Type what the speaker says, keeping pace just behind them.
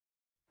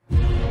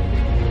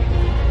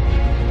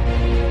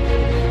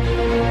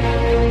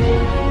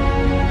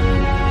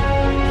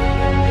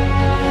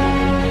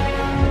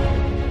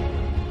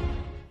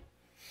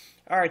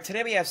Alright,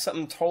 today we have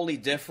something totally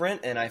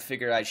different, and I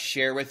figured I'd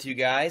share with you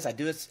guys. I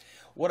do this,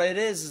 what it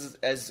is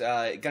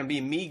going to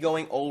be me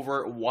going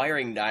over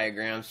wiring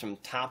diagrams from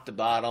top to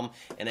bottom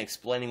and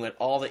explaining what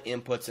all the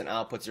inputs and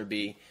outputs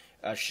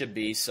should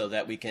be so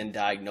that we can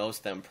diagnose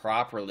them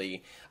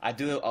properly. I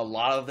do a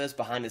lot of this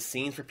behind the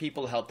scenes for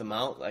people to help them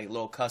out, like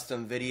little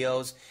custom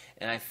videos,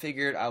 and I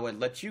figured I would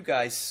let you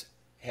guys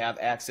have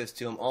access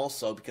to them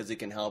also because it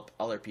can help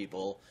other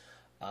people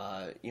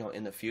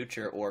in the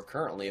future or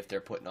currently if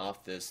they're putting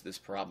off this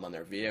problem on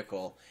their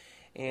vehicle.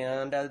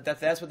 And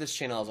that's what this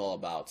channel is all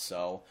about.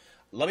 So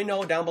let me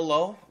know down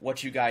below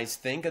what you guys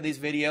think of these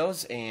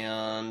videos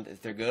and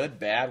if they're good,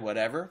 bad,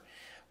 whatever.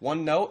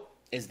 One note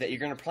is that you're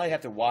going to probably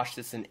have to watch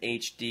this in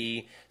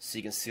HD so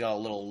you can see all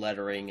the little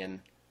lettering and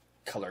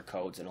color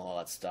codes and all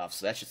that stuff.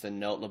 So that's just a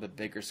note, a little bit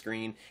bigger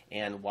screen,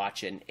 and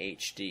watch it in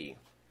HD.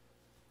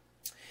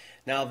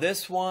 Now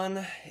this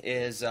one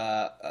is,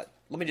 let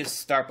me just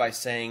start by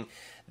saying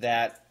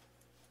that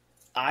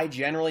I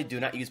generally do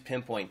not use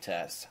pinpoint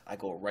tests. I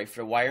go right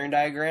for the wiring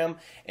diagram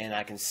and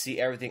I can see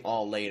everything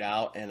all laid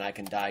out and I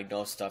can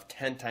diagnose stuff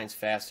 10 times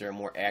faster and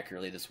more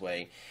accurately this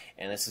way.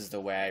 And this is the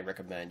way I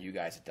recommend you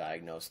guys to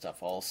diagnose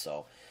stuff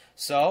also.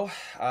 So,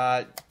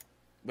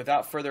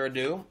 without further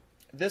ado,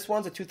 this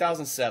one's a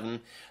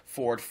 2007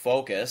 Ford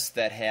Focus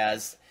that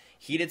has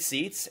heated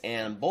seats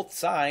and both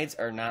sides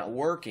are not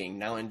working.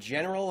 Now in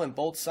general, when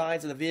both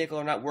sides of the vehicle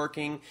are not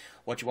working,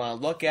 what you want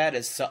to look at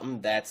is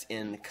something that's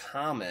in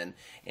common.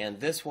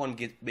 And this one,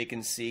 we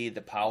can see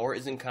the power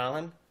is in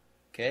common.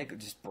 Okay, it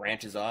just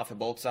branches off of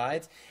both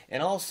sides.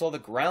 And also the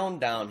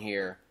ground down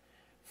here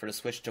for the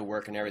switch to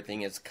work and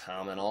everything is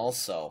common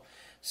also.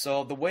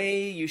 So the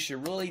way you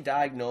should really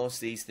diagnose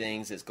these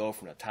things is go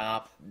from the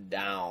top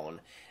down.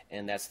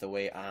 And that's the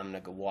way I'm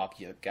going to walk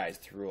you guys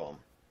through them.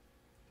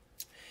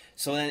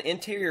 So in the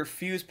interior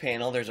fuse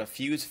panel, there's a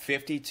fuse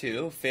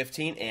 52,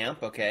 15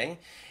 amp, okay?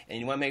 And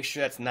you want to make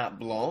sure that's not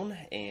blown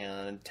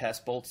and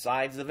test both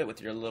sides of it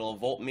with your little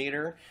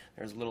voltmeter.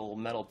 There's little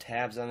metal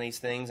tabs on these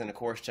things, and of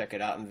course check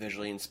it out and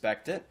visually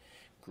inspect it.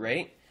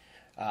 Great.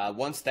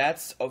 Once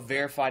that's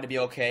verified to be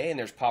okay and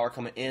there's power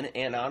coming in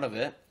and out of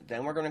it,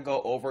 then we're going to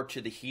go over to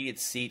the heated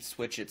seat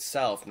switch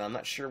itself. Now I'm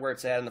not sure where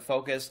it's at in the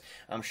Focus.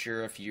 I'm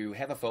sure if you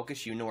have a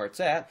Focus you know where it's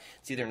at.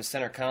 It's either in the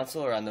center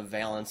console or on the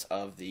valance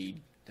of the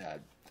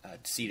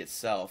seat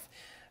itself.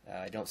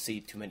 I don't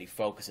see too many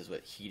Focuses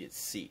with heated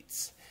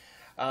seats.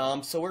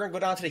 So we're going to go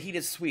down to the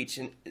heated switch,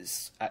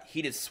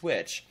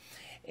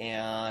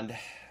 and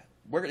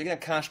we're going to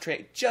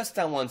concentrate just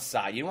on one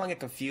side. You don't want to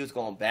get confused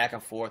going back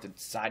and forth and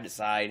side to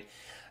side.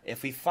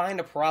 If we find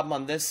a problem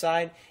on this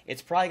side,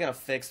 it's probably going to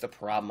fix the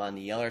problem on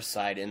the other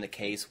side in the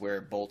case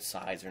where both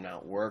sides are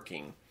not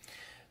working.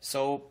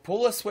 So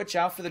pull the switch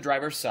out for the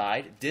driver's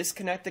side,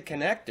 disconnect the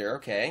connector,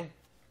 okay?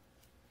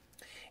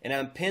 And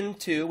on pin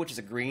 2, which is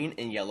a green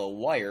and yellow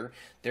wire,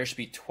 there should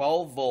be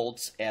 12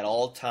 volts at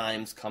all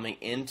times coming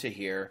into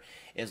here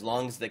as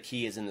long as the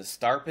key is in the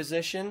start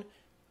position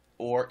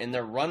or in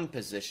the run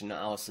position.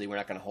 Now, obviously, we're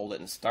not going to hold it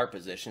in start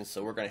position,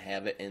 so we're going to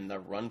have it in the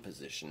run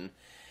position.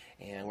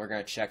 And we're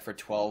going to check for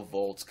 12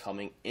 volts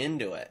coming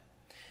into it.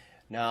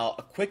 Now,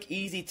 a quick,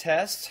 easy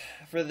test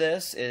for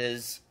this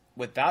is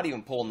without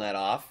even pulling that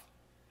off.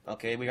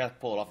 Okay, we have to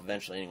pull it off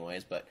eventually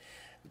anyways, but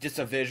just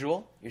a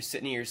visual. You're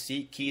sitting in your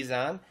seat, keys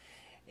on.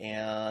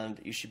 And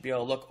you should be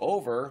able to look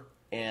over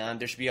and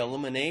there should be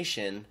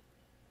illumination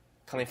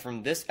coming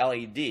from this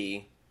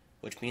LED,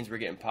 which means we're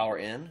getting power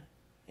in,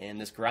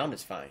 and this ground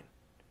is fine.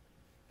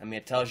 I mean,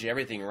 it tells you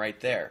everything right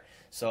there.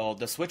 So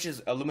the switch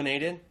is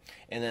illuminated,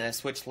 and then the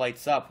switch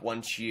lights up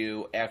once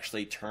you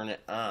actually turn it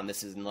on.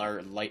 This is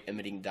another light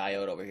emitting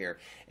diode over here.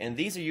 And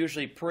these are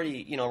usually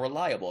pretty,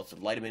 reliable. It's a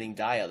light emitting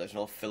diode. There's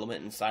no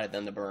filament inside of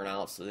them to burn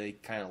out, so they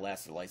kind of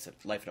last the life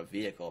of the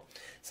vehicle.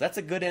 So that's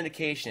a good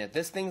indication. If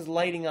this thing's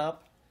lighting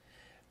up,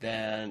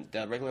 then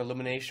the regular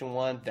illumination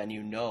one, then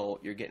you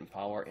know you're getting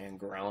power and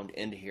ground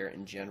into here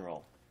in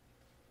general.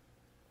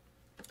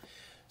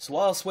 So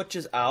while the switch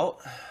is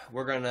out,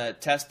 we're going to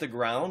test the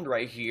ground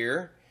right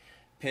here.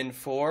 Pin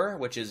 4,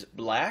 which is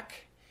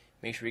black.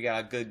 Make sure you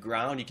got a good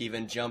ground. You can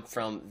even jump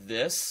from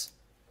this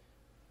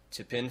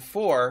to pin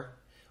 4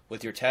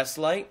 with your test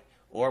light,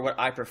 or what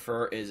I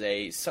prefer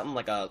is something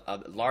like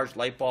a large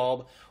light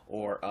bulb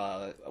or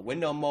a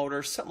window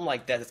motor, something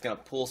like that that's going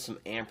to pull some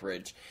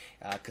amperage,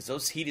 because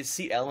those heated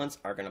seat elements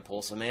are going to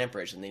pull some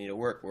amperage and they need to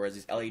work, whereas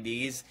these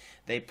LEDs,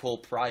 they pull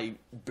probably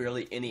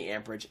barely any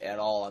amperage at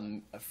all,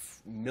 a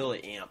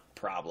milliamp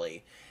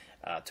probably,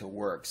 to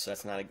work, so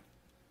that's not a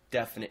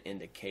definite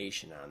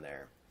indication on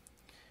there.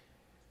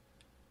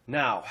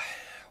 Now,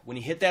 when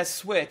you hit that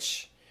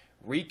switch,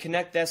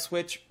 reconnect that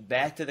switch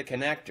back to the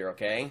connector,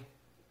 okay?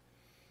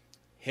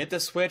 Hit the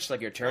switch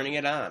like you're turning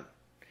it on.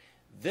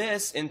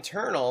 This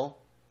internal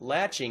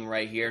latching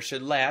right here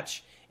should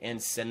latch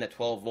and send the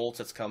 12 volts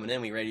that's coming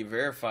in. We already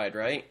verified,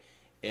 right?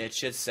 It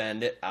should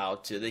send it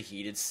out to the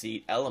heated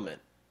seat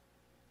element.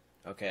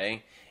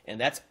 Okay? And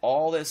that's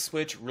all this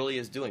switch really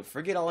is doing.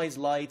 Forget all these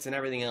lights and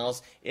everything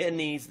else. It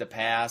needs to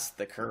pass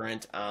the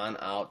current on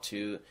out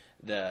to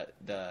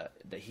the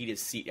heated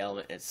seat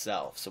element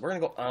itself. So we're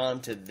going to go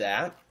on to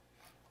that,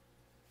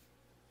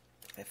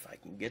 if I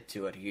can get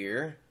to it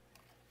here.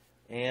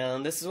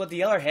 And this is what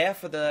the other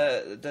half of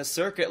the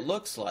circuit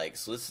looks like.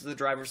 So this is the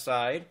driver's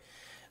side.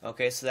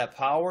 Okay, so that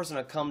power is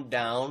going to come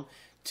down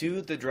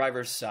to the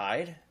driver's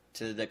side,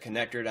 to the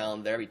connector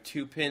down there. Be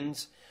 2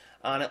 pins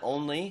on it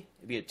only.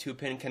 It'd be a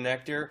 2-pin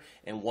connector,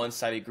 and one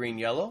side would be green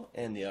yellow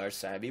and the other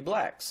side would be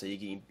black. So you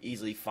can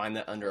easily find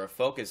that under a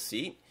focus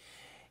seat.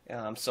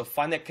 So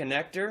find that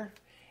connector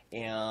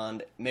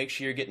and make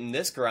sure you're getting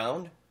this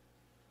ground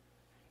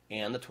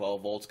and the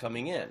 12 volts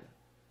coming in.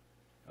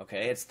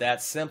 Okay, it's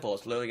that simple.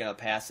 It's literally going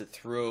to pass it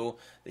through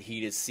the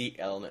heated seat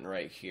element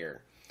right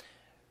here.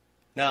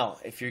 Now,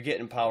 if you're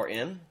getting power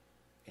in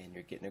and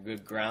you're getting a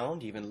good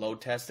ground, even load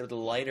tested with a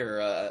light or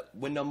a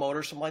window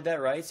motor, something like that,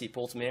 right? So you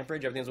pull some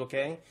amperage, everything's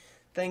okay.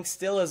 Thing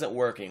still isn't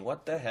working.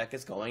 What the heck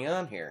is going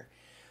on here?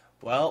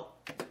 Well,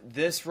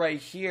 this right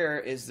here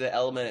is the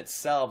element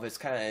itself. It's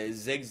kind of a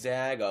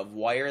zigzag of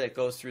wire that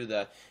goes through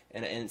the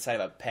inside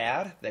of a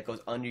pad that goes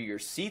under your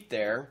seat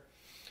there,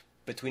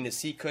 between the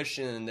seat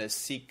cushion and the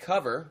seat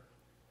cover,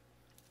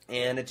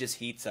 and it just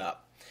heats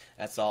up.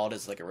 That's all it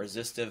is, like a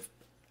resistive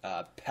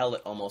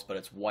pellet almost, but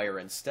it's wire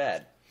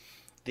instead.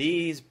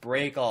 These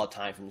break all the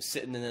time from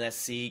sitting in that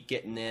seat,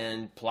 getting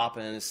in,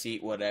 plopping in the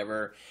seat,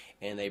 whatever,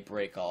 and they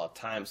break all the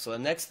time. So the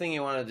next thing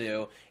you want to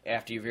do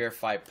after you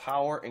verify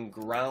power and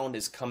ground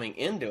is coming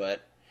into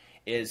it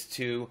is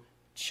to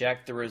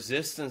check the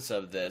resistance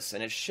of this,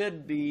 and it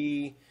should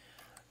be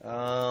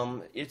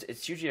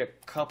it's usually a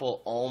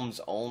couple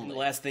ohms only. And the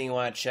last thing you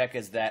want to check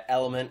is that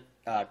element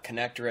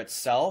connector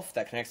itself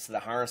that connects to the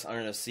harness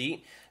under the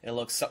seat. It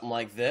looks something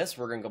like this.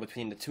 We're going to go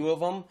between the two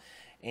of them,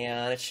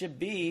 and it should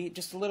be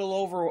just a little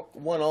over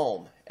 1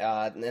 ohm,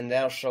 and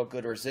that'll show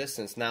good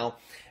resistance. Now,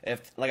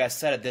 if, like I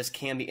said, this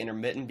can be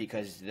intermittent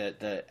because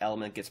the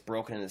element gets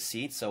broken in the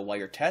seat. So while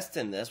you're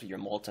testing this with your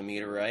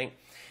multimeter, right,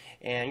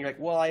 and you're like,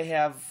 well, I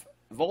have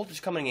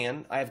voltage coming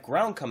in, I have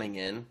ground coming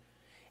in,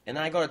 and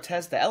then I go to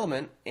test the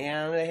element,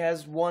 and it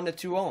has 1 to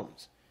 2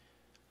 ohms.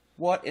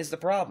 What is the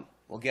problem?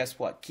 Well, guess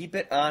what? Keep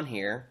it on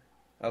here,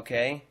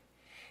 okay?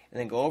 And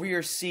then go over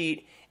your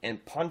seat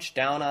and punch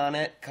down on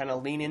it, kind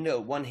of lean into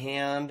it one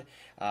hand,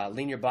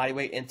 lean your body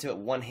weight into it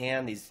one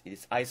hand,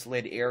 these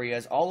isolated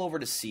areas all over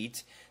the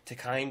seat to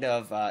kind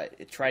of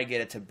try to get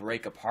it to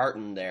break apart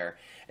in there.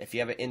 If you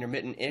have an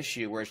intermittent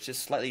issue where it's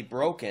just slightly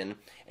broken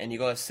and you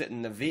go to sit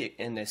in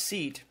the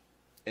seat,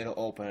 it'll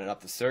open it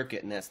up the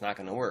circuit, and that's not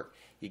going to work.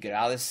 You get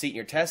out of the seat and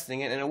you're testing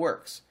it, and it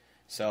works.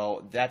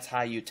 So that's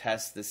how you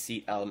test the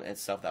seat element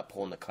itself, that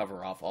pulling the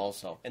cover off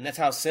also. And that's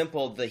how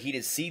simple the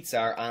heated seats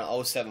are on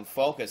an 07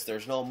 Focus.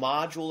 There's no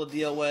module to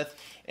deal with,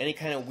 any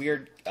kind of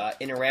weird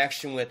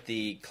interaction with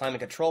the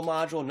climate control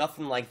module,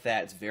 nothing like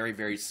that. It's very,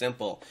 very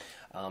simple.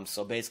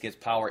 So basically it's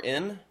power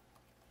in,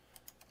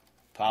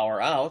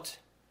 power out,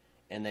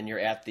 and then you're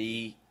at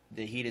the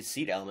heated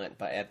seat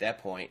element at that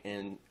point,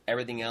 and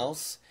everything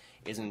else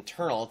is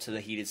internal to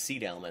the heated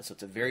seat element. So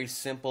it's a very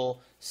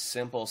simple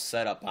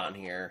setup on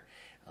here.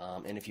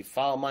 And if you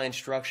follow my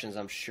instructions,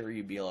 I'm sure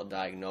you'll be able to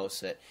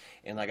diagnose it.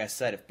 And like I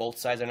said, if both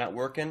sides are not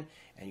working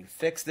and you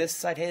fix this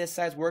side, hey, this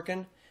side's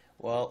working,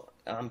 well,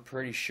 I'm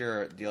pretty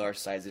sure the other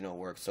side's going to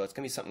work. So it's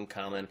going to be something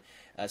common,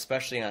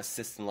 especially on a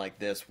system like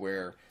this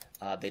where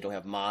they don't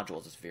have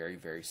modules. It's very,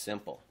 very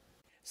simple.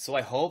 So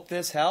I hope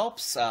this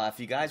helps. If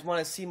you guys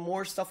want to see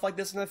more stuff like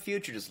this in the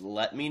future, just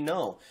let me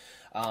know.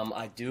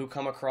 I do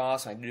come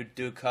across, I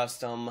do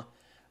custom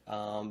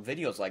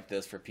videos like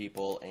this for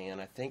people, and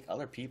I think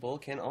other people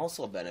can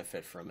also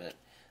benefit from it.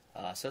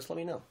 So just let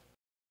me know.